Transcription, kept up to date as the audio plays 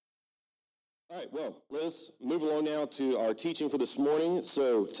All right, well, let's move along now to our teaching for this morning.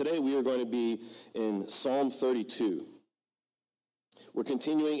 So today we are going to be in Psalm 32. We're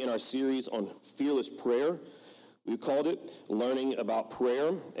continuing in our series on fearless prayer. We've called it Learning About Prayer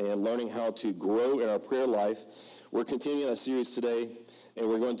and Learning How to Grow in Our Prayer Life. We're continuing that series today, and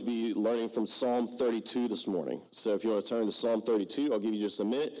we're going to be learning from Psalm 32 this morning. So if you want to turn to Psalm 32, I'll give you just a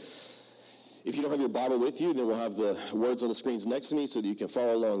minute. If you don't have your Bible with you, then we'll have the words on the screens next to me so that you can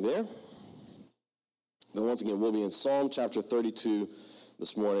follow along there. But once again, we'll be in Psalm chapter 32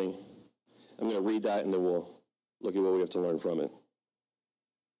 this morning. I'm going to read that, and then we'll look at what we have to learn from it.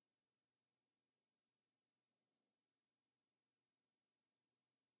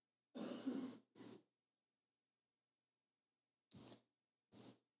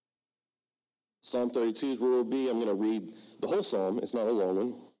 Psalm 32 is where we'll be. I'm going to read the whole psalm. It's not a long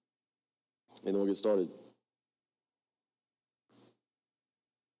one. And then we'll get started.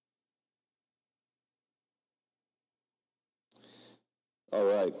 All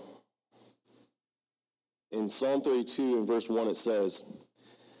right. In Psalm 32 in verse 1 it says,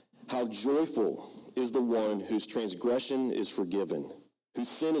 "How joyful is the one whose transgression is forgiven, whose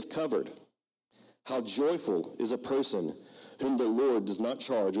sin is covered. How joyful is a person whom the Lord does not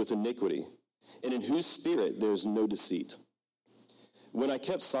charge with iniquity, and in whose spirit there is no deceit. When I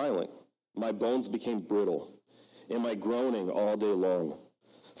kept silent, my bones became brittle, and my groaning all day long.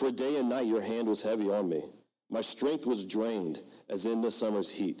 For day and night your hand was heavy on me. My strength was drained as in the summer's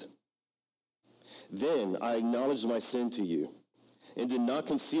heat. Then I acknowledged my sin to you, and did not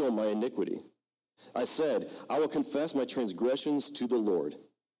conceal my iniquity. I said, I will confess my transgressions to the Lord,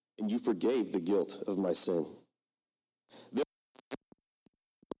 and you forgave the guilt of my sin. Therefore,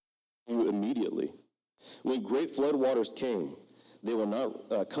 you immediately. When great flood waters came, they will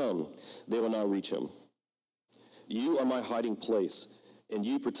not reach him. You are my hiding place, and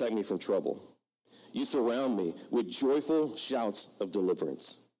you protect me from trouble. You surround me with joyful shouts of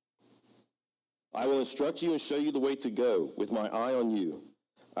deliverance. I will instruct you and show you the way to go. With my eye on you,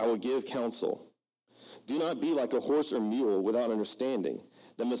 I will give counsel. Do not be like a horse or mule without understanding,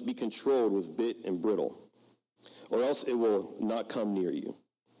 that must be controlled with bit and bridle, or else it will not come near you.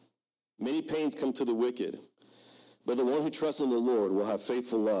 Many pains come to the wicked, but the one who trusts in the Lord will have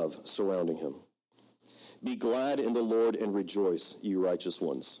faithful love surrounding him. Be glad in the Lord and rejoice, you righteous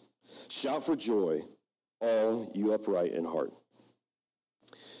ones. Shout for joy, all you upright in heart."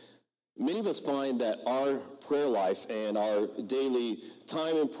 Many of us find that our prayer life and our daily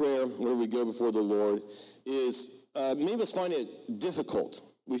time in prayer, when we go before the Lord, is, many of us find it difficult.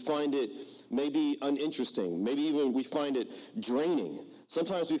 We find it maybe uninteresting. Maybe even we find it draining.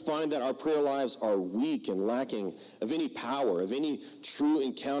 Sometimes we find that our prayer lives are weak and lacking of any power, of any true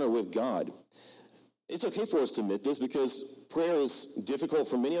encounter with God. It's okay for us to admit this because prayer is difficult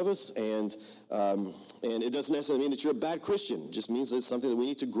for many of us, and it doesn't necessarily mean that you're a bad Christian. It just means it's something that we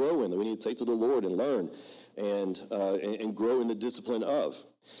need to grow in, that we need to take to the Lord and learn and grow in the discipline of.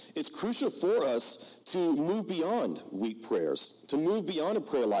 It's crucial for us to move beyond weak prayers, to move beyond a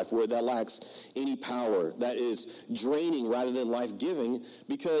prayer life where that lacks any power, that is draining rather than life-giving,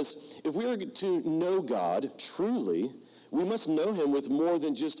 because if we are to know God truly, we must know him with more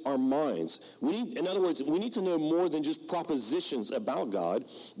than just our minds. In other words, we need to know more than just propositions about God,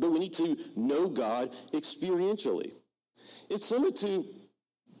 but we need to know God experientially. It's similar to,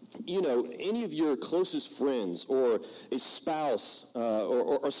 any of your closest friends or a spouse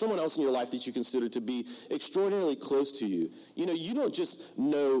or someone else in your life that you consider to be extraordinarily close to you. You don't just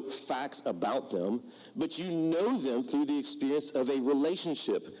know facts about them, but you know them through the experience of a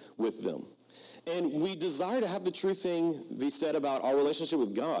relationship with them. And we desire to have the true thing be said about our relationship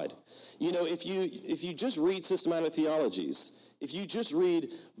with God. If you just read systematic theologies, if you just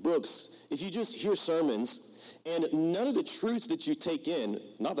read books, if you just hear sermons, and none of the truths that you take in,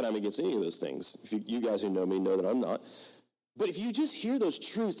 not that I'm against any of those things, if you guys who know me know that I'm not, but if you just hear those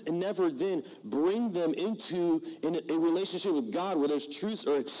truths and never then bring them into a relationship with God where those truths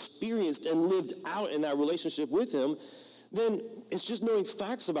are experienced and lived out in that relationship with him, then it's just knowing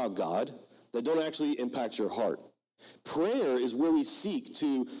facts about God that don't actually impact your heart. Prayer is where we seek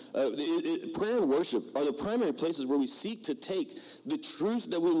to, prayer and worship are the primary places where we seek to take the truths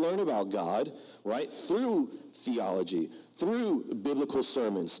that we learn about God, right, through theology, through biblical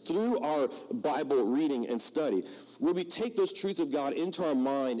sermons, through our Bible reading and study, where we take those truths of God into our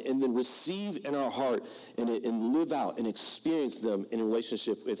mind and then receive in our heart and live out and experience them in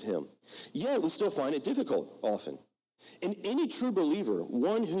relationship with him. Yet we still find it difficult often. And any true believer,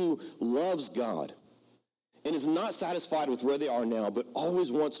 one who loves God and is not satisfied with where they are now, but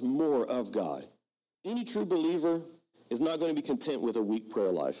always wants more of God, any true believer is not going to be content with a weak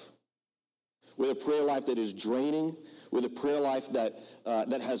prayer life. with a prayer life that is draining, with a prayer life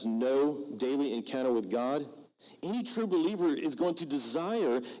that has no daily encounter with God, any true believer is going to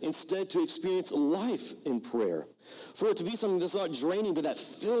desire instead to experience life in prayer. For it to be something that's not draining, but that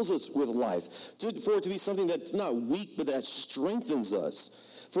fills us with life. For it to be something that's not weak, but that strengthens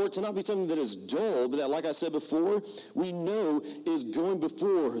us. For it to not be something that is dull, but that, like I said before, we know is going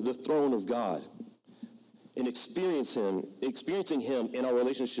before the throne of God and experiencing him in our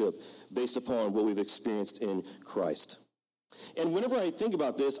relationship based upon what we've experienced in Christ. And whenever I think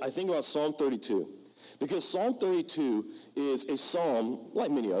about this, I think about Psalm 32. Because Psalm 32 is a psalm,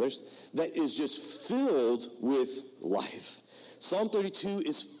 like many others, that is just filled with life. Psalm 32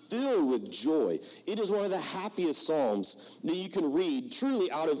 is filled with joy. It is one of the happiest psalms that you can read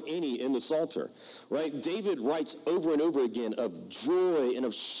truly out of any in the Psalter, right? David writes over and over again of joy and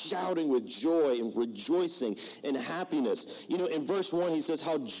of shouting with joy and rejoicing and happiness. You know, in verse 1, he says,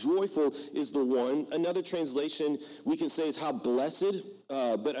 how joyful is the one. Another translation we can say is how blessed,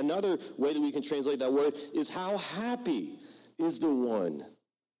 but another way that we can translate that word is how happy is the one.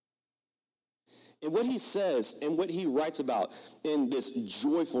 And what he says and what he writes about in this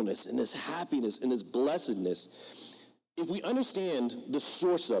joyfulness and this happiness and this blessedness, if we understand the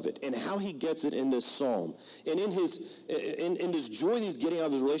source of it and how he gets it in this psalm and in this joy that he's getting out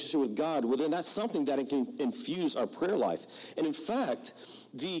of his relationship with God, well, then that's something that can infuse our prayer life. And in fact,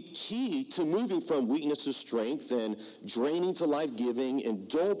 the key to moving from weakness to strength and draining to life-giving and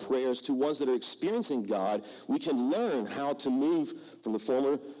dull prayers to ones that are experiencing God, we can learn how to move from the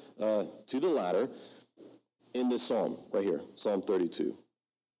former to the latter in this psalm right here, Psalm 32.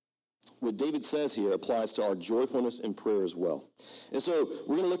 What David says here applies to our joyfulness in prayer as well. And so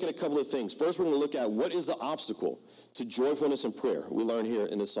we're going to look at a couple of things. First, we're going to look at what is the obstacle to joyfulness in prayer. We learn here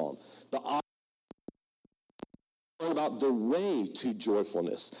in this psalm. Learn about the way to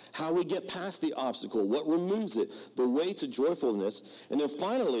joyfulness, how we get past the obstacle, what removes it, the way to joyfulness. And then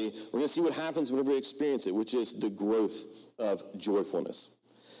finally, we're going to see what happens whenever we experience it, which is the growth of joyfulness.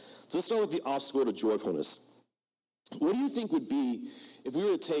 So let's start with the obstacle to joyfulness. What do you think would be if we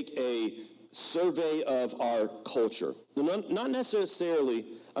were to take a survey of our culture? Not necessarily,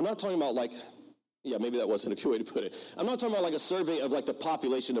 I'm not talking about like, yeah, maybe that wasn't a good way to put it. I'm not talking about like a survey of like the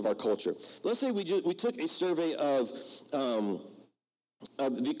population of our culture. But let's say we took a survey of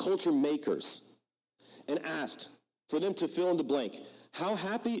the culture makers and asked for them to fill in the blank. How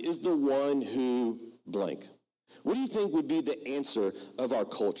happy is the one who blank? What do you think would be the answer of our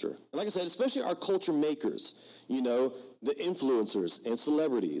culture? And like I said, especially our culture makers, you know, the influencers and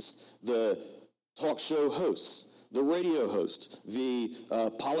celebrities, the talk show hosts, the radio hosts, the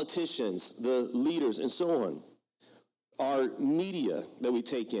politicians, the leaders, and so on. Our media that we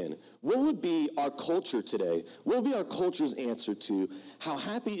take in. What would be our culture today? What would be our culture's answer to how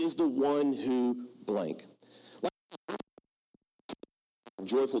happy is the one who blank?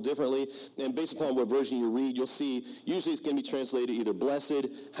 Joyful differently, and based upon what version you read, you'll see usually it's going to be translated either blessed,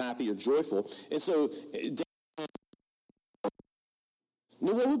 happy, or joyful. And so,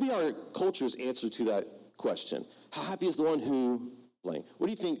 what would be our culture's answer to that question? How happy is the one who blank? What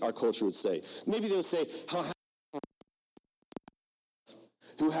do you think our culture would say? Maybe they'll say, how happy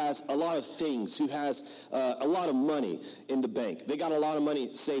who has a lot of things, who has a lot of money in the bank. They got a lot of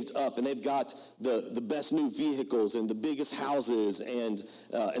money saved up, and they've got the best new vehicles and the biggest houses and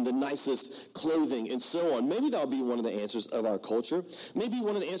the nicest clothing and so on. Maybe that'll be one of the answers of our culture. Maybe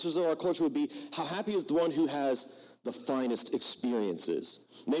one of the answers of our culture would be, how happy is the one who has the finest experiences?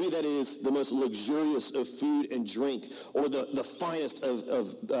 Maybe that is the most luxurious of food and drink, or the finest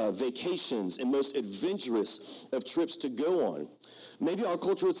of vacations and most adventurous of trips to go on. Maybe our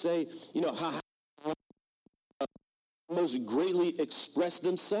culture would say, you know, how most greatly express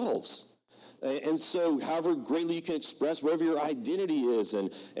themselves. And so however greatly you can express whatever your identity is and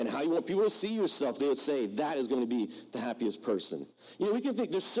how you want people to see yourself, they would say that is going to be the happiest person. You know, we can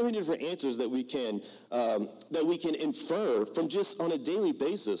think there's so many different answers that we can infer from just on a daily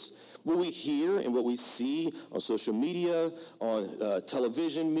basis. What we hear and what we see on social media, on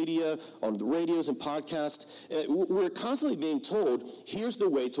television media, on the radios and podcasts, we're constantly being told, here's the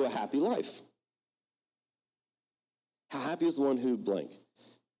way to a happy life. How happy is the one who blank?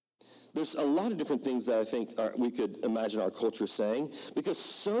 There's a lot of different things that I think we could imagine our culture saying, because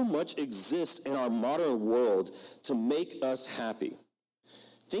so much exists in our modern world to make us happy.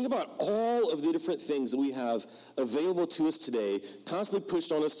 Think about all of the different things that we have available to us today, constantly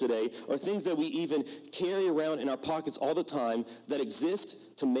pushed on us today, or things that we even carry around in our pockets all the time that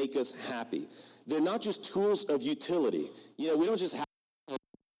exist to make us happy. They're not just tools of utility. You know, we don't just have them,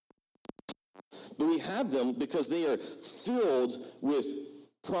 but we have them because they are filled with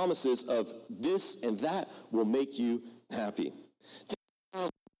promises of this and that will make you happy.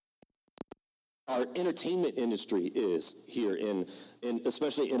 Our entertainment industry is here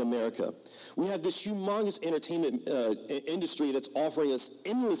especially in America. We have this humongous entertainment industry that's offering us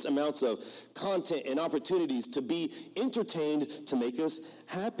endless amounts of content and opportunities to be entertained to make us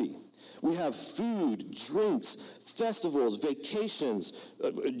happy. We have food, drinks, festivals, vacations,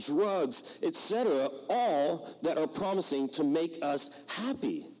 drugs, etc., all that are promising to make us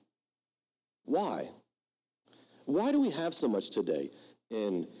happy. Why? Why do we have so much today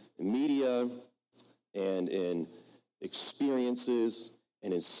in media and in experiences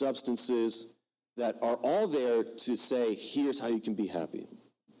and in substances that are all there to say, here's how you can be happy?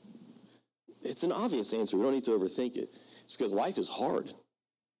 It's an obvious answer. We don't need to overthink it. It's because life is hard.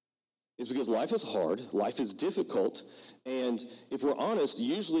 It's because life is hard, life is difficult, and if we're honest,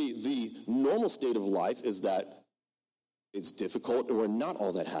 usually the normal state of life is that it's difficult and we're not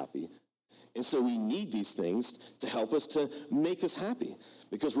all that happy. And so we need these things to help us to make us happy,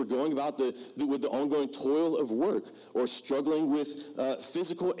 because we're going about with the ongoing toil of work, or struggling with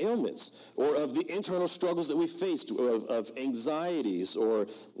physical ailments, or of the internal struggles that we faced, of anxieties, or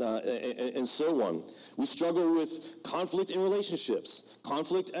and so on. We struggle with conflict in relationships,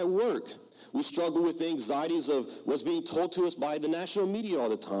 conflict at work. We struggle with the anxieties of what's being told to us by the national media all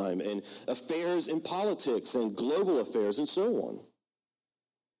the time, and affairs in politics and global affairs and so on.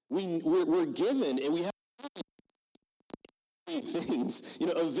 We're given, and we have things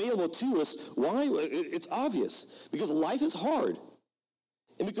available to us. Why? It's obvious. Because life is hard.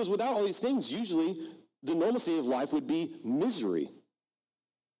 And because without all these things, usually the normal state of life would be misery.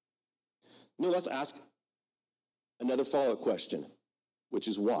 Now let's ask another follow-up question, which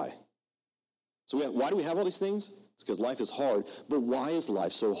is why? So why do we have all these things? It's because life is hard. But why is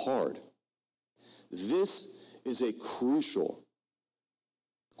life so hard? This is a crucial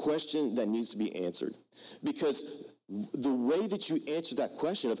question that needs to be answered. Because the way that you answer that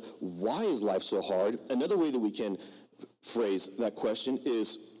question of why is life so hard, another way that we can phrase that question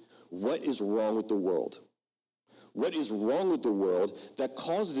is, what is wrong with the world? What is wrong with the world that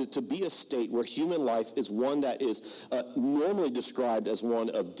causes it to be a state where human life is one that is normally described as one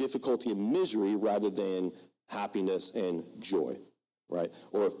of difficulty and misery rather than happiness and joy, right?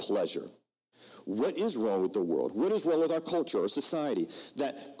 Or of pleasure. What is wrong with the world? What is wrong with our culture or society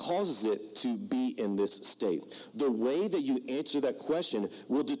that causes it to be in this state? The way that you answer that question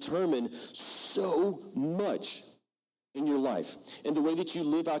will determine so much in your life, in the way that you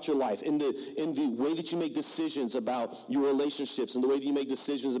live out your life, in the way that you make decisions about your relationships, and the way that you make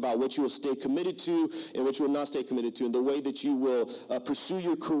decisions about what you will stay committed to and what you will not stay committed to, and the way that you will pursue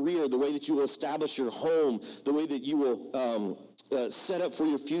your career, the way that you will establish your home, the way that you will set up for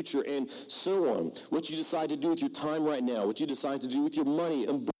your future, and so on. What you decide to do with your time right now, what you decide to do with your money,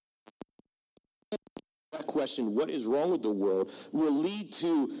 and that question, what is wrong with the world, will lead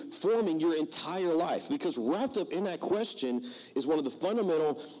to forming your entire life. Because wrapped up in that question is one of the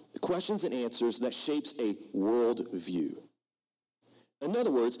fundamental questions and answers that shapes a worldview. In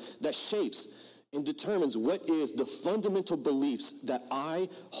other words, that shapes and determines what is the fundamental beliefs that I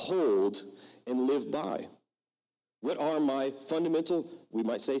hold and live by. What are my fundamental, we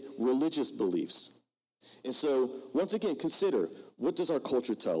might say, religious beliefs? And so, once again, consider, what does our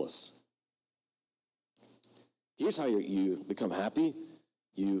culture tell us? Here's how you become happy.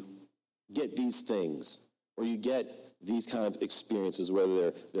 You get these things, or you get these kind of experiences,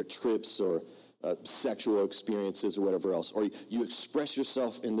 whether they're trips or sexual experiences or whatever else, or you express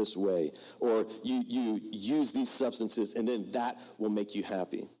yourself in this way, or you use these substances, and then that will make you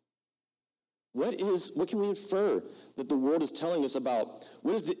happy. What can we infer that the world is telling us about?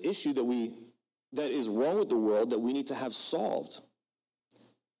 What is the issue that is wrong with the world that we need to have solved?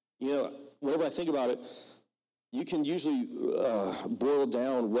 Whenever I think about it, you can usually boil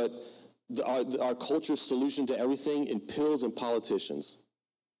down what our culture's solution to everything in pills and politicians.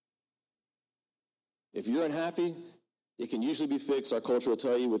 If you're unhappy, it can usually be fixed, our culture will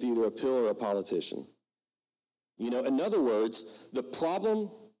tell you, with either a pill or a politician. In other words, the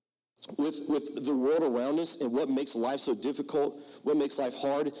problem with the world around us and what makes life so difficult, what makes life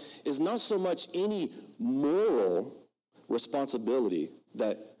hard, is not so much any moral responsibility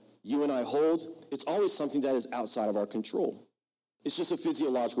that you and I hold. It's always something that is outside of our control. It's just a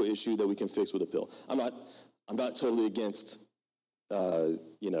physiological issue that we can fix with a pill. I'm not totally against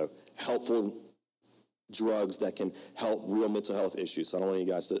helpful drugs that can help real mental health issues. So I don't want you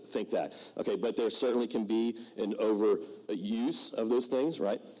guys to think that. Okay, but there certainly can be an overuse of those things,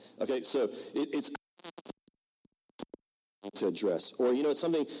 right? Okay, so it's to address. Or, it's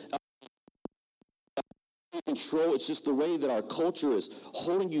something control. It's just the way that our culture is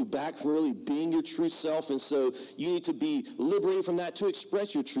holding you back from really being your true self. And so you need to be liberated from that to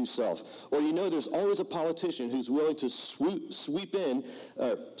express your true self. Or there's always a politician who's willing to swoop in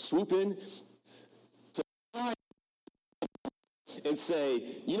to and say,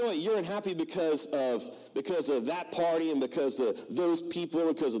 you know what, you're unhappy because of that party and because of those people,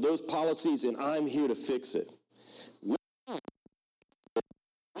 because of those policies, and I'm here to fix it.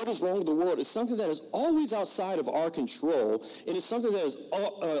 What is wrong with the world is something that is always outside of our control, and it's something that is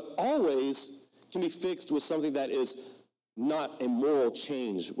always can be fixed with something that is not a moral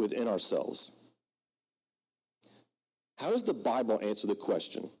change within ourselves. How does the Bible answer the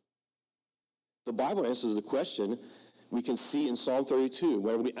question? The Bible answers the question we can see in Psalm 32,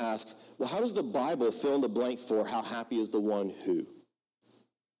 whenever we ask, well, how does the Bible fill in the blank for how happy is the one who?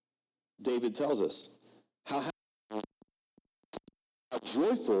 David tells us, how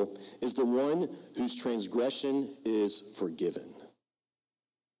joyful is the one whose transgression is forgiven.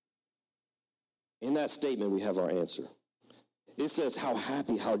 In that statement, we have our answer. It says, how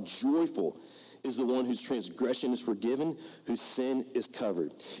happy, how joyful is the one whose transgression is forgiven, whose sin is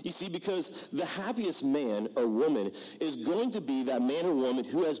covered. You see, because the happiest man or woman is going to be that man or woman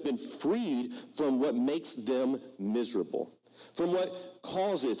who has been freed from what makes them miserable, from what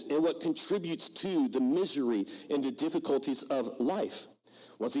causes and what contributes to the misery and the difficulties of life.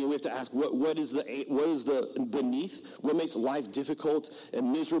 Once again, we have to ask, what is the beneath? What makes life difficult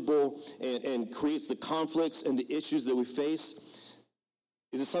and miserable and creates the conflicts and the issues that we face?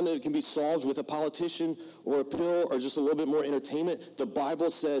 Is it something that can be solved with a politician or a pill or just a little bit more entertainment? The Bible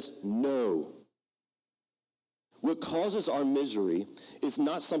says no. What causes our misery is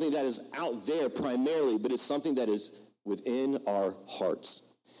not something that is out there primarily, but it's something that is within our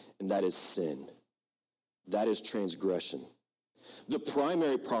hearts, and that is sin. That is transgression. The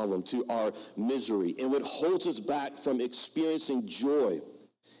primary problem to our misery and what holds us back from experiencing joy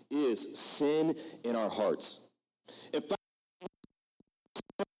is sin in our hearts. In fact,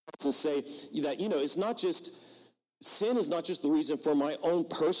 to say that, it's not just, sin is not just the reason for my own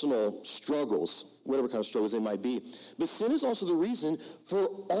personal struggles, whatever kind of struggles they might be, but sin is also the reason for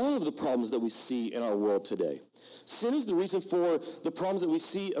all of the problems that we see in our world today. Sin is the reason for the problems that we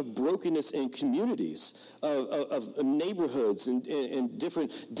see of brokenness in communities, of neighborhoods and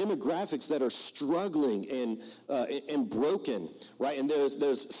different demographics that are struggling and broken, right? And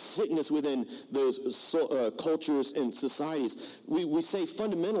there's sickness within those cultures and societies. We say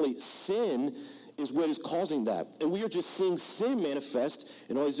fundamentally sin is what is causing that. And we are just seeing sin manifest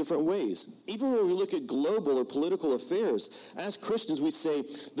in all these different ways. Even when we look at global or political affairs, as Christians, we say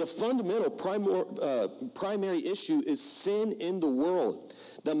the fundamental primary issue is sin in the world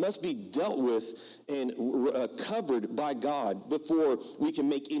that must be dealt with and covered by God before we can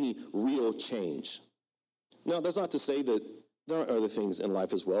make any real change. Now, that's not to say that there are other things in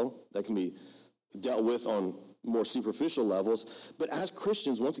life as well that can be dealt with on more superficial levels, but as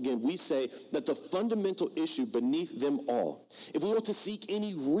Christians, once again, we say that the fundamental issue beneath them all, if we want to seek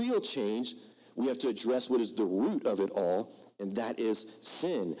any real change, we have to address what is the root of it all, and that is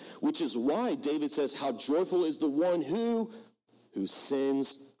sin, which is why David says, how joyful is the one whose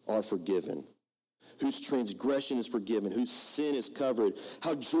sins are forgiven, whose transgression is forgiven, whose sin is covered.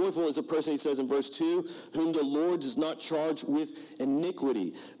 How joyful is a person, he says in verse 2, whom the Lord does not charge with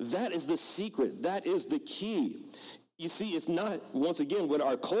iniquity. That is the secret. That is the key. You see, it's not, once again, what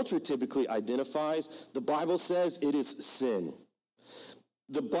our culture typically identifies. The Bible says it is sin.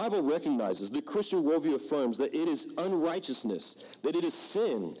 The Bible recognizes, the Christian worldview affirms that it is unrighteousness, that it is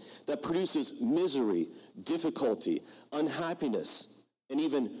sin that produces misery, difficulty, unhappiness, and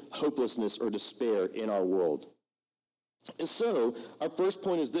even hopelessness or despair in our world. And so, our first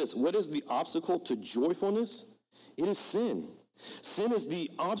point is this. What is the obstacle to joyfulness? It is sin. Sin is the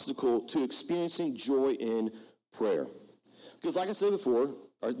obstacle to experiencing joy in prayer. Because like I said before,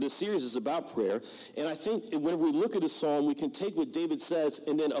 this series is about prayer, and I think whenever we look at a psalm, we can take what David says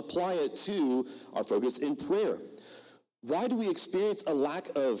and then apply it to our focus in prayer. Why do we experience a lack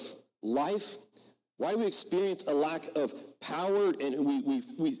of life? Why do we experience a lack of power and we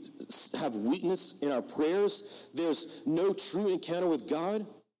have weakness in our prayers? There's no true encounter with God.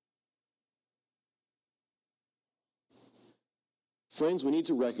 Friends, we need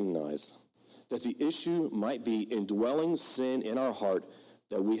to recognize that the issue might be indwelling sin in our heart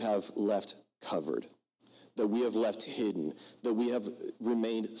that we have left covered, that we have left hidden, that we have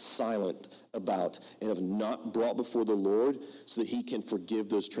remained silent about and have not brought before the Lord so that he can forgive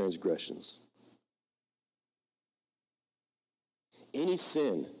those transgressions. Any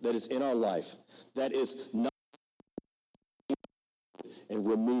sin that is in our life that is not and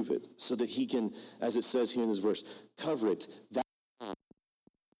remove it so that he can, as it says here in this verse, cover it, that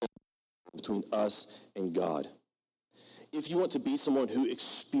between us and God. If you want to be someone who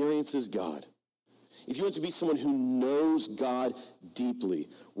experiences God, if you want to be someone who knows God deeply,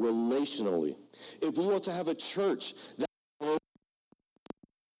 relationally, if we want to have a church that knows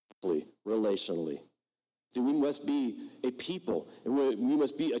deeply, relationally, then we must be a people, and we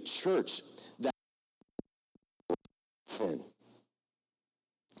must be a church that sin.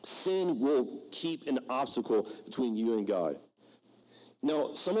 Sin will keep an obstacle between you and God.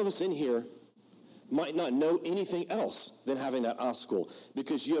 Now, some of us in here might not know anything else than having that obstacle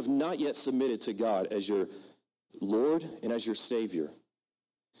because you have not yet submitted to God as your Lord and as your Savior.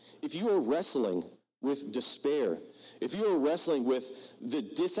 If you are wrestling with despair, if you are wrestling with the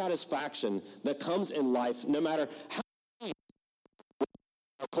dissatisfaction that comes in life, no matter how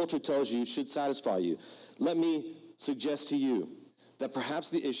our culture tells you should satisfy you, let me suggest to you that perhaps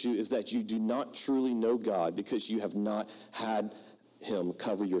the issue is that you do not truly know God because you have not had him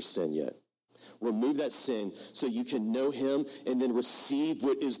cover your sin yet. Remove that sin so you can know him and then receive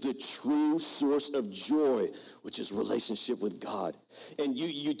what is the true source of joy, which is relationship with God. And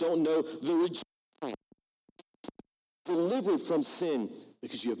you don't know the rejoicing delivered from sin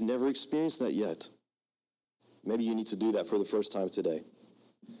because you have never experienced that yet. Maybe you need to do that for the first time today.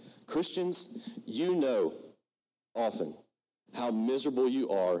 Christians, you know often how miserable you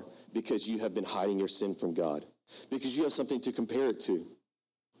are because you have been hiding your sin from God, because you have something to compare it to.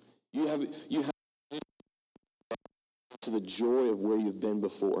 You have to the joy of where you've been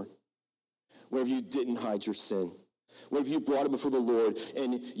before, wherever you didn't hide your sin, wherever you brought it before the Lord,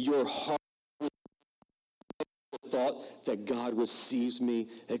 and your heart thought that God receives me,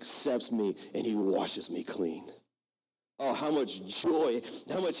 accepts me, and he washes me clean. Oh, how much joy,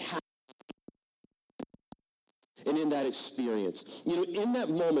 how much happiness. And in that experience, in that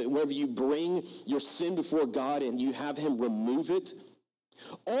moment, whenever you bring your sin before God and you have him remove it,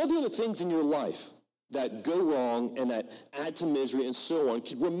 all the other things in your life that go wrong and that add to misery and so on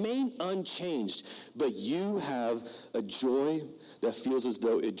can remain unchanged, but you have a joy that feels as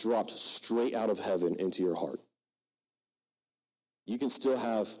though it dropped straight out of heaven into your heart. You can still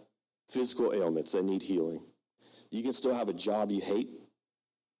have physical ailments that need healing. You can still have a job you hate.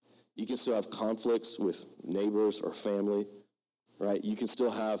 You can still have conflicts with neighbors or family, right? You can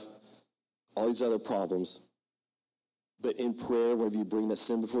still have all these other problems. But in prayer, whenever you bring that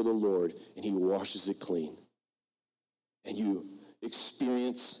sin before the Lord and he washes it clean, and you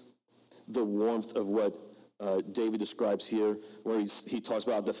experience the warmth of what David describes here, where he talks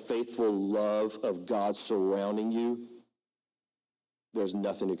about the faithful love of God surrounding you, there's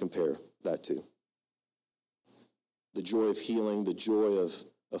nothing to compare that to. The joy of healing, the joy of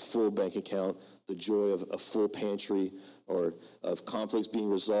a full bank account, the joy of a full pantry, or of conflicts being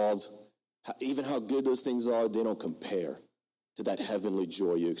resolved, even how good those things are, they don't compare to that heavenly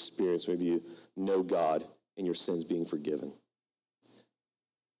joy you experience when you know God and your sins being forgiven.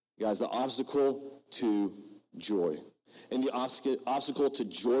 Guys, the obstacle to joy and the obstacle to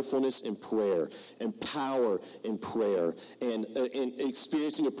joyfulness in prayer and power in prayer and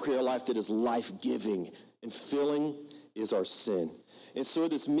experiencing a prayer life that is life-giving and filling is our sin. And so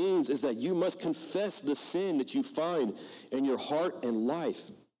what this means is that you must confess the sin that you find in your heart and life.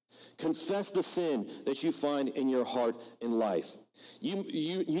 Confess the sin that you find in your heart and life. You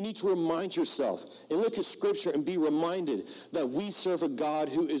need to remind yourself and look at Scripture and be reminded that we serve a God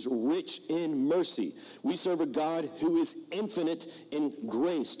who is rich in mercy. We serve a God who is infinite in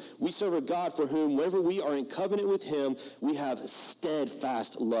grace. We serve a God for whom, whenever we are in covenant with him, we have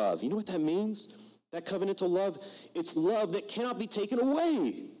steadfast love. You know what that means? That covenantal love? It's love that cannot be taken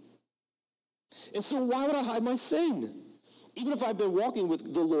away. And so why would I hide my sin? Even if I've been walking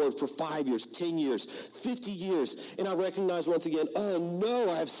with the Lord for 5 years, 10 years, 50 years, and I recognize once again, oh no,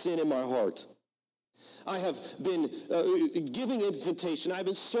 I have sin in my heart. I have been giving into temptation. I've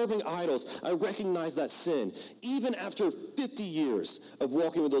been serving idols. I recognize that sin. Even after 50 years of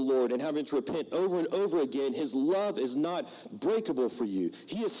walking with the Lord and having to repent over and over again, his love is not breakable for you.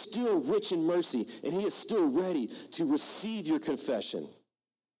 He is still rich in mercy, and he is still ready to receive your confession.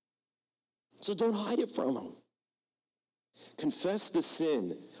 So don't hide it from him. Confess the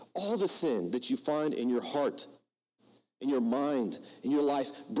sin, all the sin that you find in your heart, in your mind, in your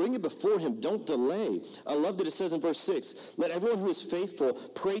life. Bring it before him. Don't delay. I love that it says in verse 6, let everyone who is faithful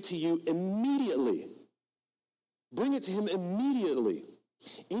pray to you immediately. Bring it to him immediately.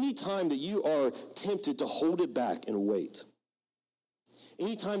 Anytime that you are tempted to hold it back and wait,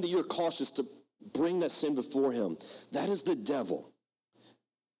 anytime that you're cautious to bring that sin before him, that is the devil.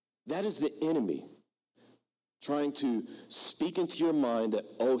 That is the enemy trying to speak into your mind that,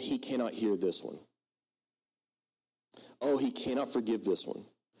 oh, he cannot hear this one. Oh, he cannot forgive this one.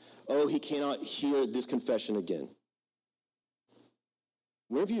 Oh, he cannot hear this confession again.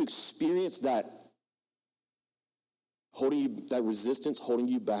 Whenever you experience that that resistance holding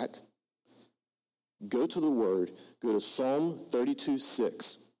you back, go to the word, go to Psalm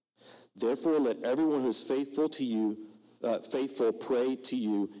 32:6. Therefore, let everyone who is faithful pray to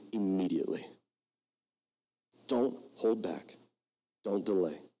you immediately. Don't hold back. Don't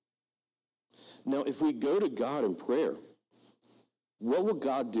delay. Now, if we go to God in prayer, what will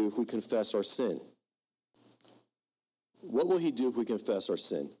God do if we confess our sin? What will he do if we confess our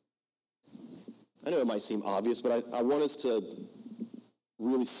sin? I know it might seem obvious, but I want us to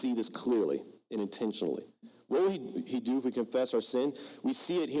really see this clearly and intentionally. What will he do if we confess our sin? We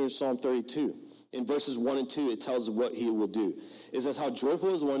see it here in Psalm 32. In verses 1 and 2, it tells us what he will do. It says, how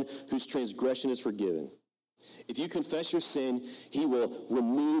joyful is one whose transgression is forgiven. If you confess your sin, he will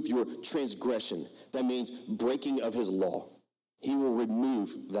remove your transgression. That means breaking of his law. He will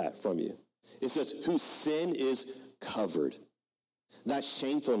remove that from you. It says, whose sin is covered. That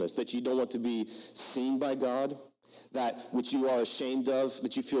shamefulness that you don't want to be seen by God, that which you are ashamed of,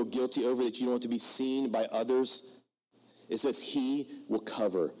 that you feel guilty over, that you don't want to be seen by others, it says he will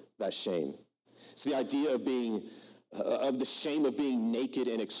cover that shame. It's the idea of the shame of being naked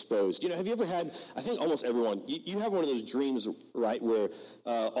and exposed. You know, have you ever had, I think almost everyone, you have one of those dreams, right, where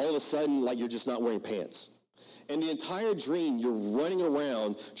all of a sudden, like, you're just not wearing pants. And the entire dream, you're running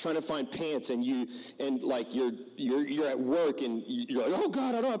around trying to find pants, and you're at work, and you're like, oh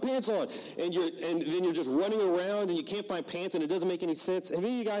God, I don't have pants on, and then you're just running around, and you can't find pants, and it doesn't make any sense. Have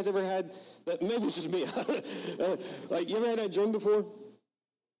any of you guys ever had that? Maybe it's just me. Like, you ever had that dream before?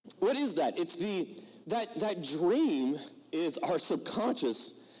 What is that? It's that dream is our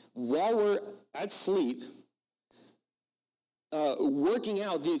subconscious while we're at sleep, working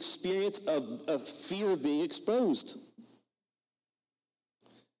out the experience of fear of being exposed.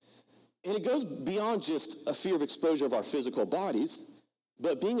 And it goes beyond just a fear of exposure of our physical bodies,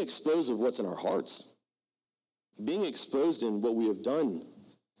 but being exposed of what's in our hearts. Being exposed in what we have done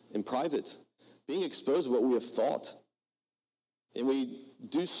in private. Being exposed of what we have thought. And we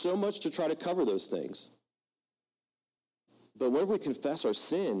do so much to try to cover those things. But when we confess our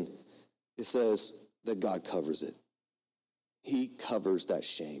sin, it says that God covers it. He covers that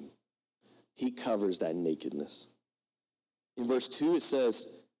shame. He covers that nakedness. In verse 2, it says,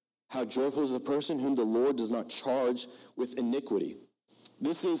 how joyful is the person whom the Lord does not charge with iniquity.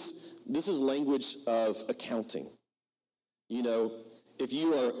 This is language of accounting. You know, if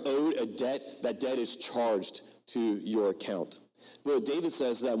you are owed a debt, that debt is charged to your account. But David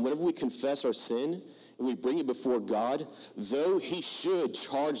says that whenever we confess our sin and we bring it before God, though he should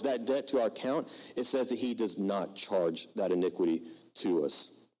charge that debt to our account, it says that he does not charge that iniquity to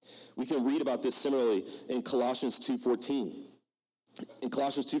us. We can read about this similarly in Colossians 2:14. In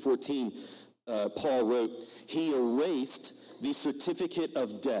Colossians 2:14, Paul wrote, he erased the certificate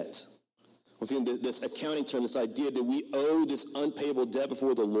of debt. Once again, this accounting term, this idea that we owe this unpayable debt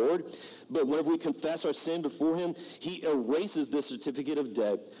before the Lord, but whenever we confess our sin before him, he erases this certificate of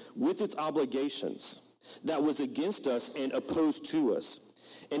debt with its obligations that was against us and opposed to us.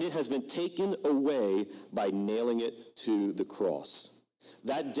 And it has been taken away by nailing it to the cross.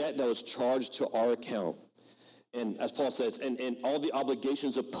 That debt that was charged to our account, and as Paul says, and all the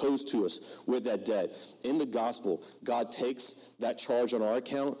obligations opposed to us with that debt. In the gospel, God takes that charge on our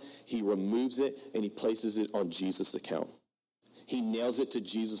account, he removes it, and he places it on Jesus' account. He nails it to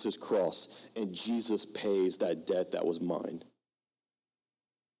Jesus' cross, and Jesus pays that debt that was mine.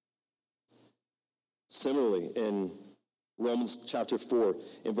 Similarly, in Romans chapter 4,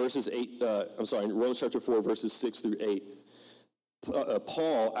 in Romans chapter 4, verses 6 through 8,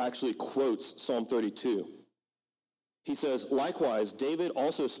 Paul actually quotes Psalm 32. He says, likewise, David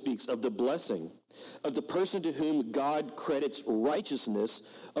also speaks of the blessing of the person to whom God credits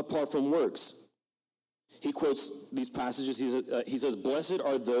righteousness apart from works. He quotes these passages. He says, blessed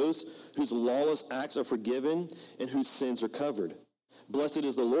are those whose lawless acts are forgiven and whose sins are covered. Blessed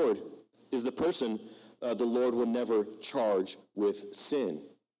is the person the Lord will never charge with sin.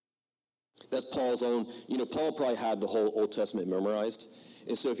 That's Paul's own, Paul probably had the whole Old Testament memorized.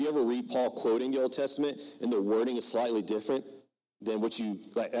 And so if you ever read Paul quoting the Old Testament and the wording is slightly different than what you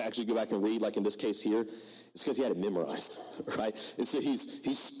actually go back and read, like in this case here, it's because he had it memorized, right? And so he's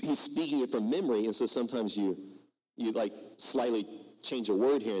speaking it from memory, and so sometimes you like slightly change a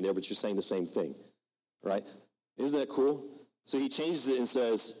word here and there, but you're saying the same thing, right? Isn't that cool? So he changes it and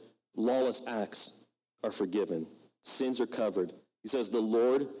says, lawless acts are forgiven. Sins are covered. He says, the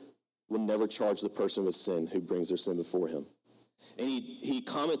Lord will never charge the person with sin who brings their sin before him. And he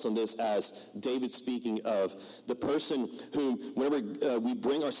comments on this as David speaking of the person whom, whenever we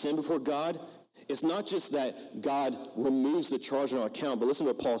bring our sin before God, it's not just that God removes the charge on our account, but listen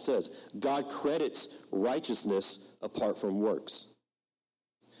to what Paul says. God credits righteousness apart from works.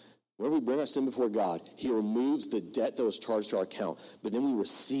 Whenever we bring our sin before God, he removes the debt that was charged to our account, but then we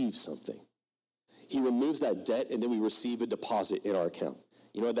receive something. He removes that debt, and then we receive a deposit in our account.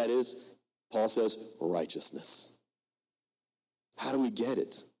 You know what that is? Paul says, righteousness. How do we get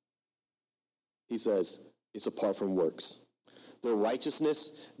it? He says, it's apart from works. The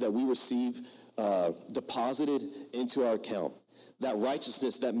righteousness that we receive deposited into our account. That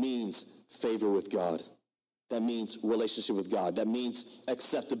righteousness, that means favor with God. That means relationship with God. That means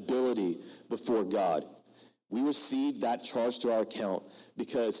acceptability before God. We receive that charge to our account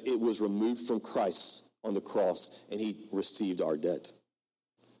because it was removed from Christ on the cross, and he received our debt.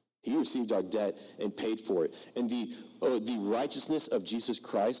 He received our debt and paid for it. And the righteousness of Jesus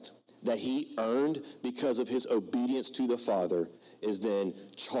Christ that he earned because of his obedience to the Father is then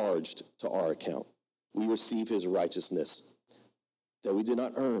charged to our account. We receive his righteousness that we did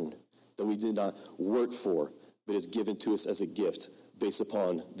not earn, that we did not work for, but is given to us as a gift based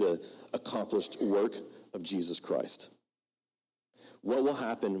upon the accomplished work of Jesus Christ. What will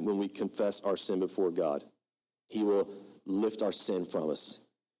happen when we confess our sin before God? He will lift our sin from us.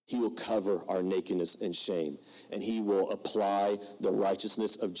 He will cover our nakedness and shame, and he will apply the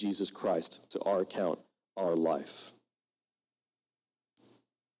righteousness of Jesus Christ to our account, our life.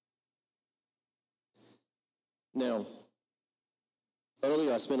 Now,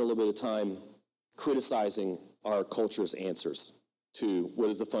 earlier I spent a little bit of time criticizing our culture's answers to what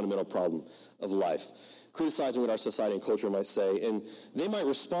is the fundamental problem of life, criticizing what our society and culture might say, and they might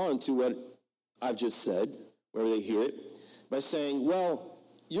respond to what I've just said, whenever they hear it, by saying, well,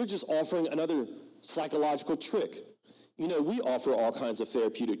 you're just offering another psychological trick. You know, we offer all kinds of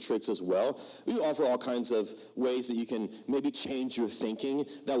therapeutic tricks as well. We offer all kinds of ways that you can maybe change your thinking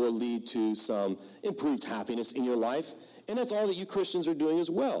that will lead to some improved happiness in your life. And that's all that you Christians are doing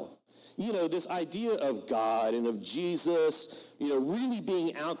as well. You know, this idea of God and of Jesus, you know, really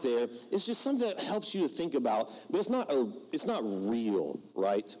being out there is just something that helps you to think about, but it's not real,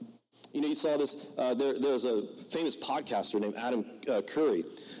 right? You know, you saw this, there's a famous podcaster named Adam Curry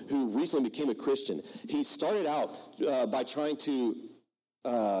who recently became a Christian. He started out by trying to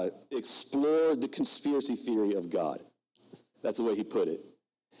explore the conspiracy theory of God. That's the way he put it.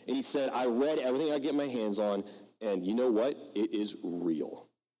 And he said, I read everything I get my hands on, and you know what? It is real.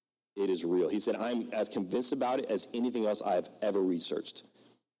 It is real. He said, I'm as convinced about it as anything else I've ever researched.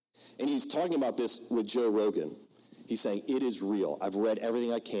 And he's talking about this with Joe Rogan. He's saying, it is real. I've read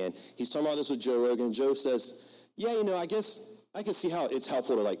everything I can. He's talking about this with Joe Rogan, and Joe says, yeah, you know, I guess I can see how it's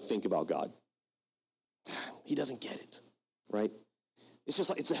helpful to, like, think about God. He doesn't get it, right? It's just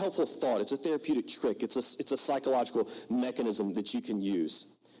like, it's a helpful thought. It's a therapeutic trick. It's a psychological mechanism that you can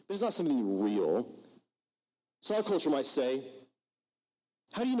use. But it's not something real. So our culture might say,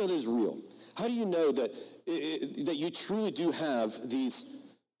 how do you know that it's real? How do you know that you truly do have these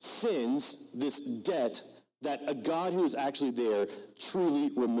sins, this debt, that a God who is actually there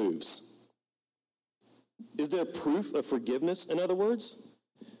truly removes? Is there proof of forgiveness, in other words?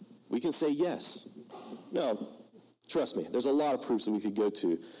 We can say yes. No, trust me, there's a lot of proofs that we could go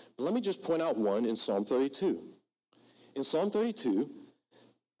to. But let me just point out one in Psalm 32. In Psalm 32,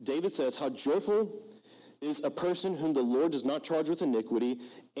 David says, how joyful is a person whom the Lord does not charge with iniquity,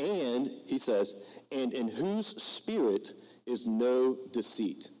 and, he says, and in whose spirit is no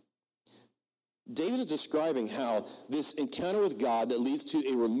deceit. David is describing how this encounter with God that leads to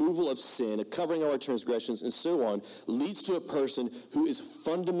a removal of sin, a covering of our transgressions, and so on, leads to a person who is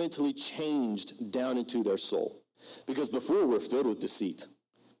fundamentally changed down into their soul. Because before we're filled with deceit.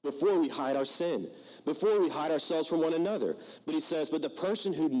 Before we hide our sin. Before we hide ourselves from one another. But he says, but the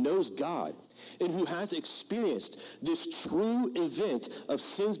person who knows God and who has experienced this true event of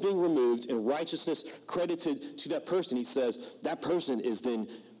sins being removed and righteousness credited to that person, he says, that person is then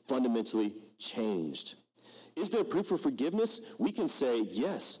fundamentally changed. Is there proof of forgiveness? We can say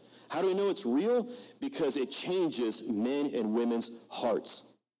yes. How do we know it's real? Because it changes men and women's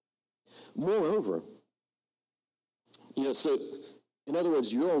hearts. Moreover, you know, so in other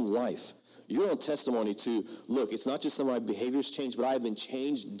words, your own life, your own testimony to, look, it's not just some of my behaviors changed, but I have been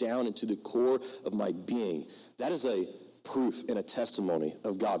changed down into the core of my being. That is a proof and a testimony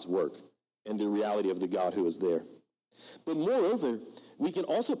of God's work and the reality of the God who is there. But moreover, we can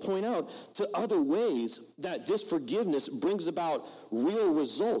also point out to other ways that this forgiveness brings about real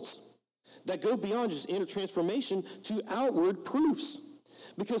results that go beyond just inner transformation to outward proofs.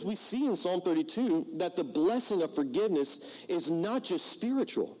 Because we see in Psalm 32 that the blessing of forgiveness is not just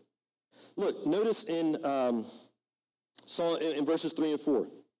spiritual. Look, notice in verses 3 and 4.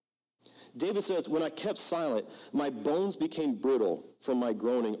 David says, when I kept silent, my bones became brittle from my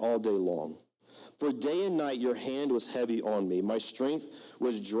groaning all day long. For day and night your hand was heavy on me. My strength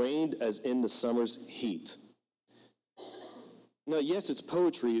was drained as in the summer's heat. Now, yes, it's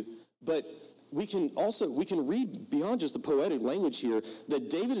poetry, but we can read beyond just the poetic language here that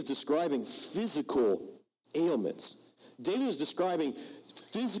David is describing physical ailments. David is describing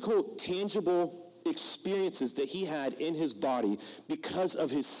physical, tangible experiences that he had in his body because of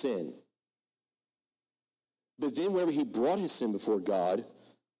his sin. But then whenever he brought his sin before God,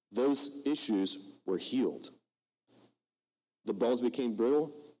 those issues were healed. The bones became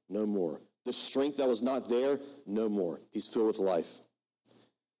brittle, no more. The strength that was not there, no more. He's filled with life.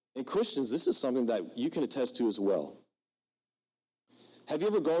 And Christians, this is something that you can attest to as well. Have you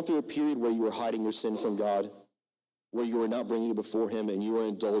ever gone through a period where you were hiding your sin from God, where you were not bringing it before him and you were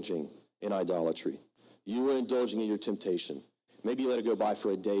indulging in idolatry? You were indulging in your temptation. Maybe you let it go by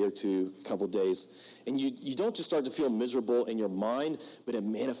for a day or two, a couple days, and you don't just start to feel miserable in your mind, but it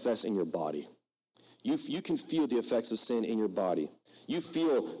manifests in your body. You can feel the effects of sin in your body. You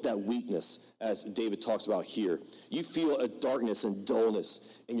feel that weakness, as David talks about here. You feel a darkness and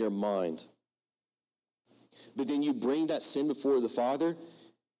dullness in your mind. But then you bring that sin before the Father,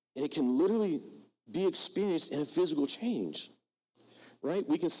 and it can literally be experienced in a physical change. Right?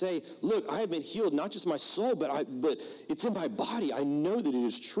 We can say, look, I have been healed, not just my soul, but it's in my body. I know that it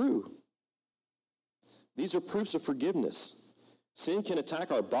is true. These are proofs of forgiveness. Sin can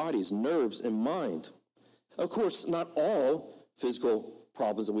attack our bodies, nerves, and mind. Of course, not all physical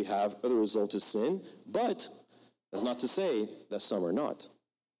problems that we have are the result of sin, but that's not to say that some are not.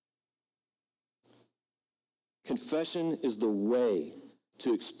 Confession is the way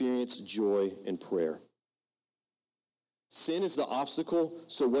to experience joy in prayer. Sin is the obstacle,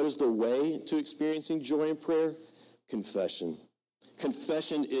 so what is the way to experiencing joy in prayer? Confession.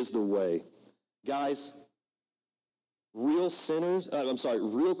 Confession is the way. Guys, real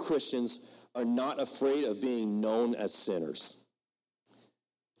Christians are not afraid of being known as sinners.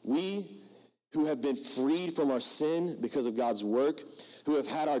 We who have been freed from our sin because of God's work, who have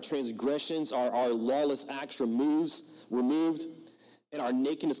had our transgressions, our lawless acts removed, and our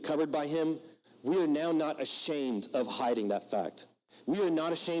nakedness covered by him, we are now not ashamed of hiding that fact. We are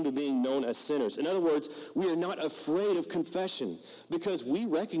not ashamed of being known as sinners. In other words, we are not afraid of confession because we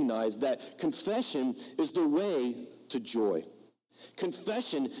recognize that confession is the way to joy.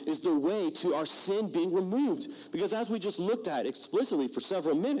 Confession is the way to our sin being removed. Because as we just looked at explicitly for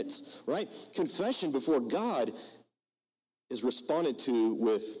several minutes, right? Confession before God is responded to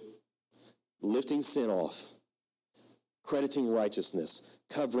with lifting sin off, crediting righteousness,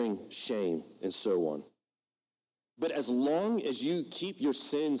 covering shame, and so on. But as long as you keep your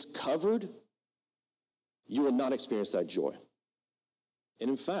sins covered, you will not experience that joy. And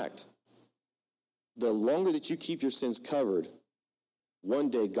in fact, the longer that you keep your sins covered, one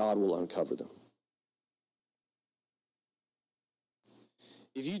day God will uncover them.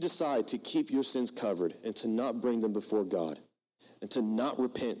 If you decide to keep your sins covered and to not bring them before God and to not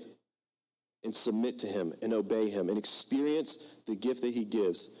repent and submit to him and obey him and experience the gift that he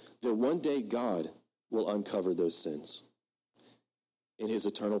gives, then one day God will uncover those sins in his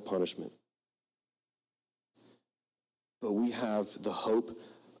eternal punishment. But we have the hope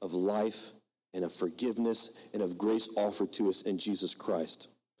of life and of forgiveness and of grace offered to us in Jesus Christ.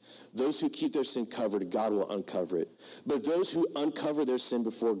 Those who keep their sin covered, God will uncover it. But those who uncover their sin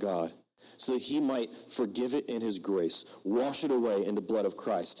before God, so that he might forgive it in his grace, wash it away in the blood of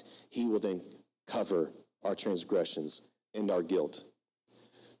Christ, he will then cover our transgressions and our guilt.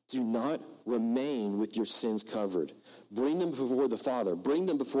 Do not remain with your sins covered. Bring them before the Father. Bring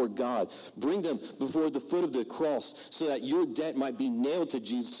them before God. Bring them before the foot of the cross so that your debt might be nailed to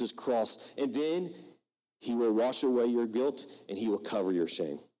Jesus' cross. And then he will wash away your guilt and he will cover your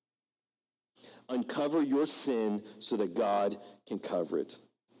shame. Uncover your sin so that God can cover it.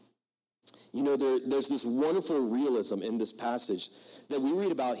 You know, there's this wonderful realism in this passage that we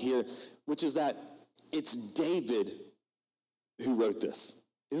read about here, which is that it's David who wrote this.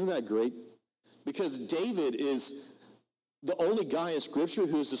 Isn't that great? Because David is the only guy in Scripture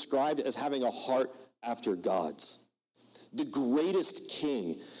who is described as having a heart after God's. The greatest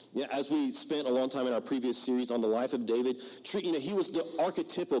king. As we spent a long time in our previous series on the life of David, he was the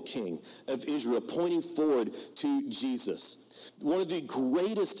archetypal king of Israel, pointing forward to Jesus. One of the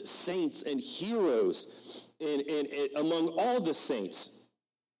greatest saints and heroes among all the saints.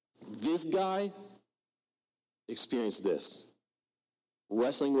 This guy experienced this.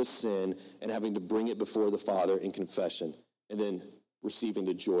 wrestling with sin and having to bring it before the Father in confession, and then receiving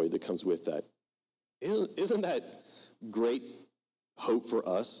the joy that comes with that. Isn't that great hope for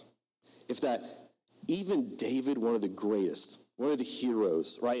us? If that even David, one of the greatest, one of the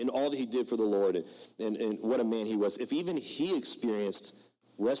heroes, right, and all that he did for the Lord, and what a man he was, if even he experienced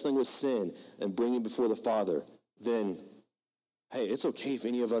wrestling with sin and bringing before the Father, then, hey, it's okay if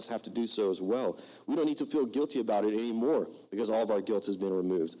any of us have to do so as well. We don't need to feel guilty about it anymore because all of our guilt has been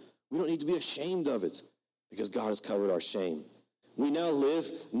removed. We don't need to be ashamed of it because God has covered our shame. We now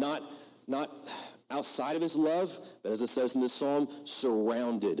live not outside of his love, but as it says in this psalm,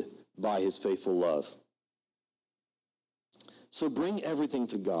 surrounded by his faithful love. So bring everything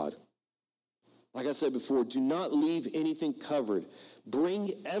to God. Like I said before, do not leave anything covered.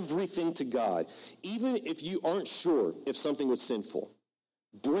 Bring everything to God. Even if you aren't sure if something was sinful,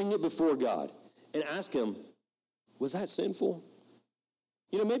 bring it before God and ask him, was that sinful?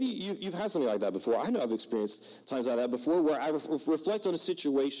 You know, maybe you've had something like that before. I know I've experienced times like that before where I reflect on a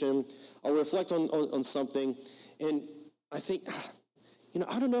situation, I'll reflect on something, and I think,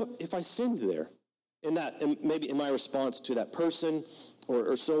 I don't know if I sinned there. And maybe in my response to that person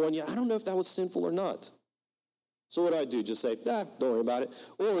or so on, I don't know if that was sinful or not. So what do I do? Just say, don't worry about it.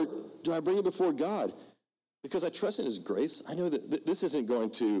 Or do I bring it before God? Because I trust in his grace. I know that this isn't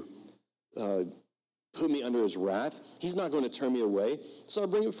going to put me under his wrath. He's not going to turn me away. So I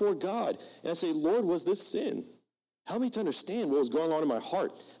bring it before God. And I say, Lord, was this sin? Help me to understand what was going on in my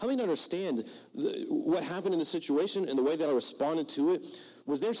heart. Help me to understand what happened in the situation and the way that I responded to it.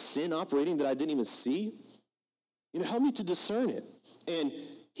 Was there sin operating that I didn't even see? Help me to discern it. And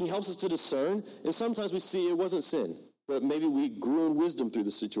he helps us to discern. And sometimes we see it wasn't sin, but maybe we grew in wisdom through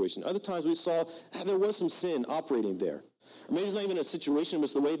the situation. Other times we saw there was some sin operating there. Or maybe it's not even a situation, but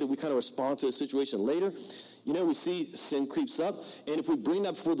it's the way that we kind of respond to a situation later. We see sin creeps up, and if we bring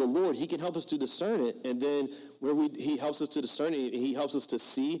that before the Lord, he can help us to discern it, and then he helps us to discern it, and he helps us to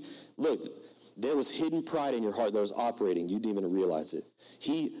see, look, there was hidden pride in your heart that was operating. You didn't even realize it.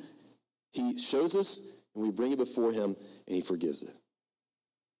 He shows us, and we bring it before him, and he forgives it.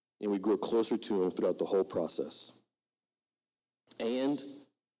 And we grow closer to him throughout the whole process. And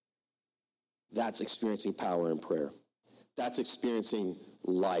that's experiencing power in prayer. That's experiencing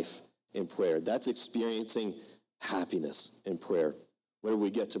life in prayer. That's experiencing happiness in prayer, where we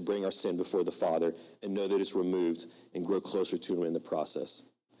get to bring our sin before the Father and know that it's removed and grow closer to him in the process.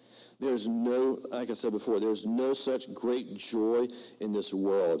 Like I said before, there's no such great joy in this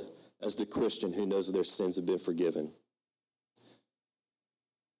world as the Christian who knows that their sins have been forgiven.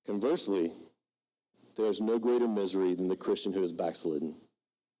 Conversely, there's no greater misery than the Christian who is backslidden.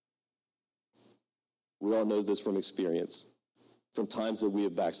 We all know this from experience, from times that we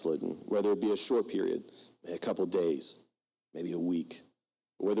have backslidden, whether it be a short period, a couple of days, maybe a week,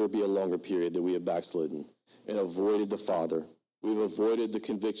 or whether it be a longer period that we have backslidden and avoided the Father. We've avoided the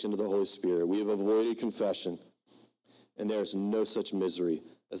conviction of the Holy Spirit. We have avoided confession. And there is no such misery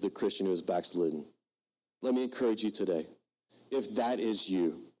as the Christian who is backslidden. Let me encourage you today. If that is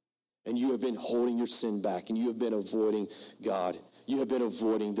you, and you have been holding your sin back, and you have been avoiding God, you have been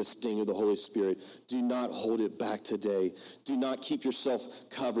avoiding the sting of the Holy Spirit, do not hold it back today. Do not keep yourself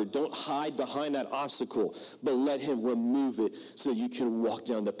covered. Don't hide behind that obstacle, but let him remove it so you can walk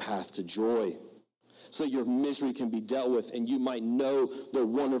down the path to joy, so your misery can be dealt with, and you might know the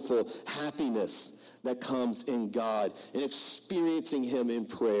wonderful happiness that comes in God and experiencing him in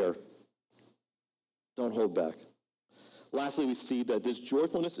prayer. Don't hold back. Lastly, we see that this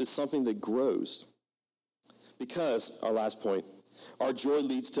joyfulness is something that grows because, our last point, our joy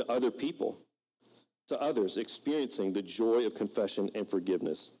leads to other people, to others experiencing the joy of confession and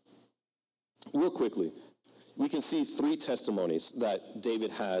forgiveness. Real quickly, we can see 3 testimonies that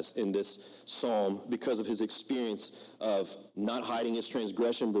David has in this psalm because of his experience of not hiding his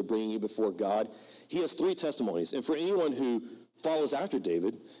transgression but bringing it before God. He has 3 testimonies, and for anyone who follows after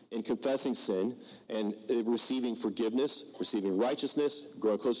David in confessing sin and receiving forgiveness, receiving righteousness,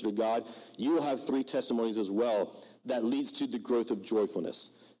 growing closer to God, you will have 3 testimonies as well that leads to the growth of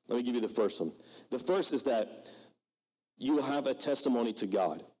joyfulness. Let me give you the first one. The first is that you will have a testimony to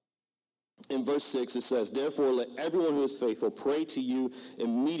God. In verse 6, it says, "Therefore let everyone who is faithful pray to you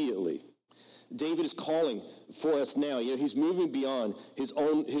immediately." David is calling for us now. He's moving beyond his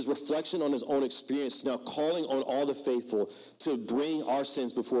reflection on his own experience, now calling on all the faithful to bring our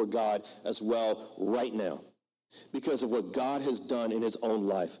sins before God as well right now because of what God has done in his own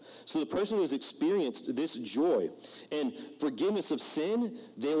life. So the person who has experienced this joy and forgiveness of sin,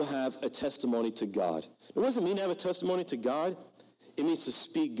 they will have a testimony to God. What does it mean to have a testimony to God? It means to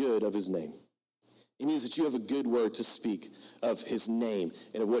speak good of his name. It means that you have a good word to speak of his name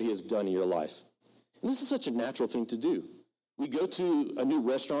and of what he has done in your life. And this is such a natural thing to do. We go to a new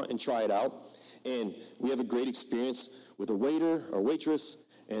restaurant and try it out, and we have a great experience with a waiter or waitress,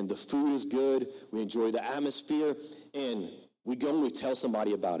 and the food is good. We enjoy the atmosphere, and we go and we tell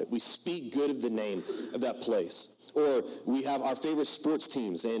somebody about it. We speak good of the name of that place. Or we have our favorite sports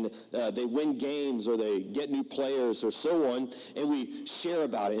teams, and they win games, or they get new players, or so on, and we share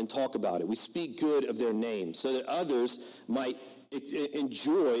about it and talk about it. We speak good of their name so that others might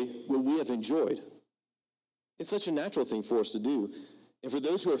enjoy what we have enjoyed. It's such a natural thing for us to do. And for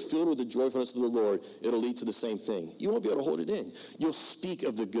those who are filled with the joyfulness of the Lord, it'll lead to the same thing. You won't be able to hold it in. You'll speak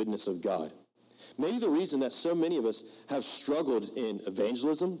of the goodness of God. Maybe the reason that so many of us have struggled in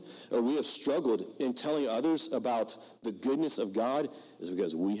evangelism, or we have struggled in telling others about the goodness of God, is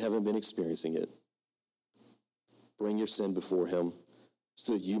because we haven't been experiencing it. Bring your sin before him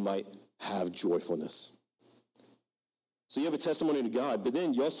so that you might have joyfulness. So you have a testimony to God, but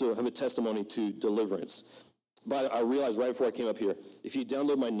then you also have a testimony to deliverance. But I realized right before I came up here, if you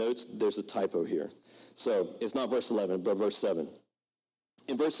download my notes, there's a typo here. So it's not verse 11, but verse 7.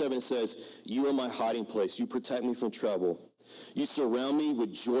 In verse 7, it says, "You are my hiding place. You protect me from trouble. You surround me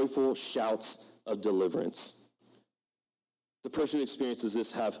with joyful shouts of deliverance." The person who experiences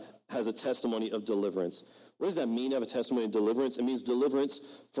this has a testimony of deliverance. What does that mean to have a testimony of deliverance? It means deliverance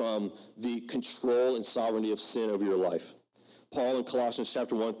from the control and sovereignty of sin over your life. Paul in Colossians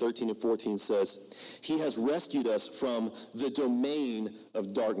chapter 1, 13 and 14 says, "He has rescued us from the domain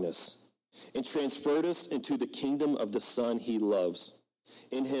of darkness and transferred us into the kingdom of the Son he loves.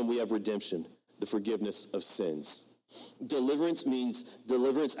 In him we have redemption, the forgiveness of sins." Deliverance means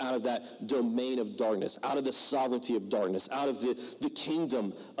deliverance out of that domain of darkness, out of the sovereignty of darkness, out of the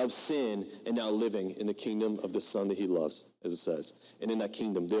kingdom of sin, and now living in the kingdom of the Son that he loves, as it says. And in that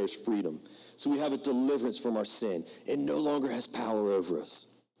kingdom, there's freedom. So we have a deliverance from our sin. It no longer has power over us.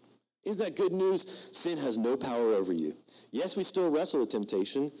 Isn't that good news? Sin has no power over you. Yes, we still wrestle with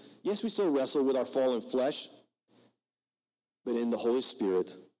temptation. Yes, we still wrestle with our fallen flesh. But in the Holy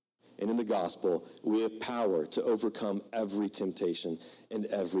Spirit and in the gospel, we have power to overcome every temptation and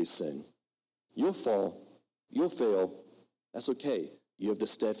every sin. You'll fall. You'll fail. That's okay. You have the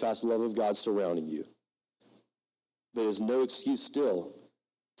steadfast love of God surrounding you. But there's no excuse still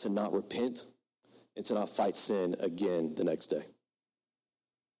to not repent and to not fight sin again the next day,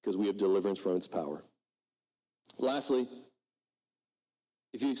 because we have deliverance from its power. Lastly,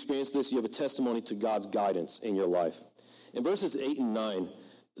 if you experience this, you have a testimony to God's guidance in your life. In verses 8 and 9,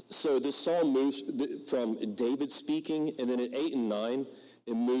 so this psalm moves from David speaking, and then in 8 and 9,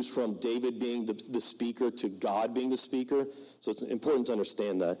 it moves from David being the speaker to God being the speaker. So it's important to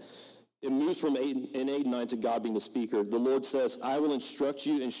understand that. It moves from 8 and 9 to God being the speaker. The Lord says, "I will instruct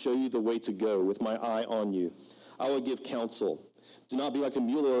you and show you the way to go with my eye on you. I will give counsel. Do not be like a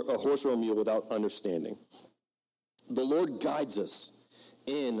mule or a horse or a mule without understanding." The Lord guides us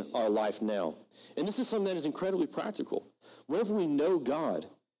in our life now. And this is something that is incredibly practical. Whenever we know God,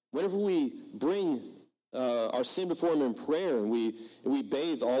 whenever we bring our sin before him in prayer, and we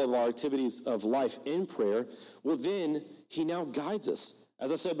bathe all of our activities of life in prayer, well, then he now guides us.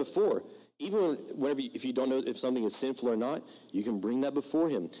 As I said before, even if you don't know if something is sinful or not, you can bring that before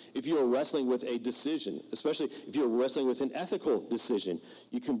him. If you are wrestling with a decision, especially if you're wrestling with an ethical decision,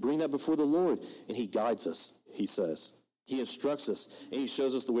 you can bring that before the Lord, and he guides us, he says. He instructs us, and he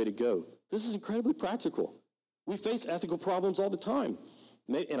shows us the way to go. This is incredibly practical. We face ethical problems all the time,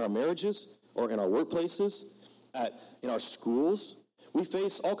 in our marriages or in our workplaces, in our schools. We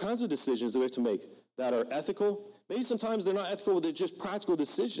face all kinds of decisions that we have to make that are ethical. Maybe sometimes they're not ethical, but they're just practical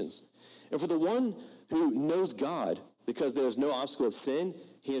decisions. And for the one who knows God, because there is no obstacle of sin,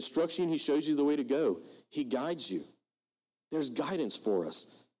 he instructs you and he shows you the way to go. He guides you. There's guidance for us.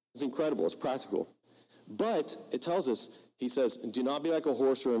 It's incredible. It's practical. But it tells us, he says, do not be like a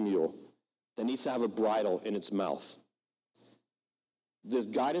horse or a mule that needs to have a bridle in its mouth. This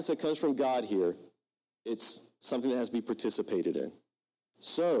guidance that comes from God here, it's something that has to be participated in.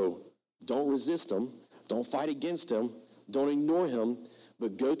 So don't resist him. Don't fight against him. Don't ignore him,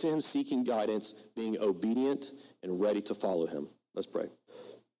 but go to him seeking guidance, being obedient and ready to follow him. Let's pray.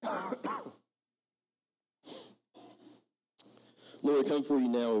 Lord, we come for you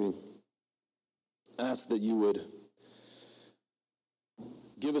now. We ask that you would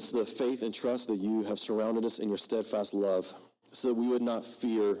give us the faith and trust that you have surrounded us in your steadfast love, so that we would not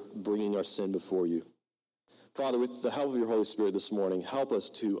fear bringing our sin before you. Father, with the help of your Holy Spirit this morning, help us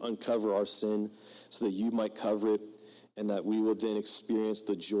to uncover our sin so that you might cover it, and that we will then experience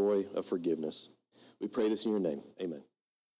the joy of forgiveness. We pray this in your name. Amen.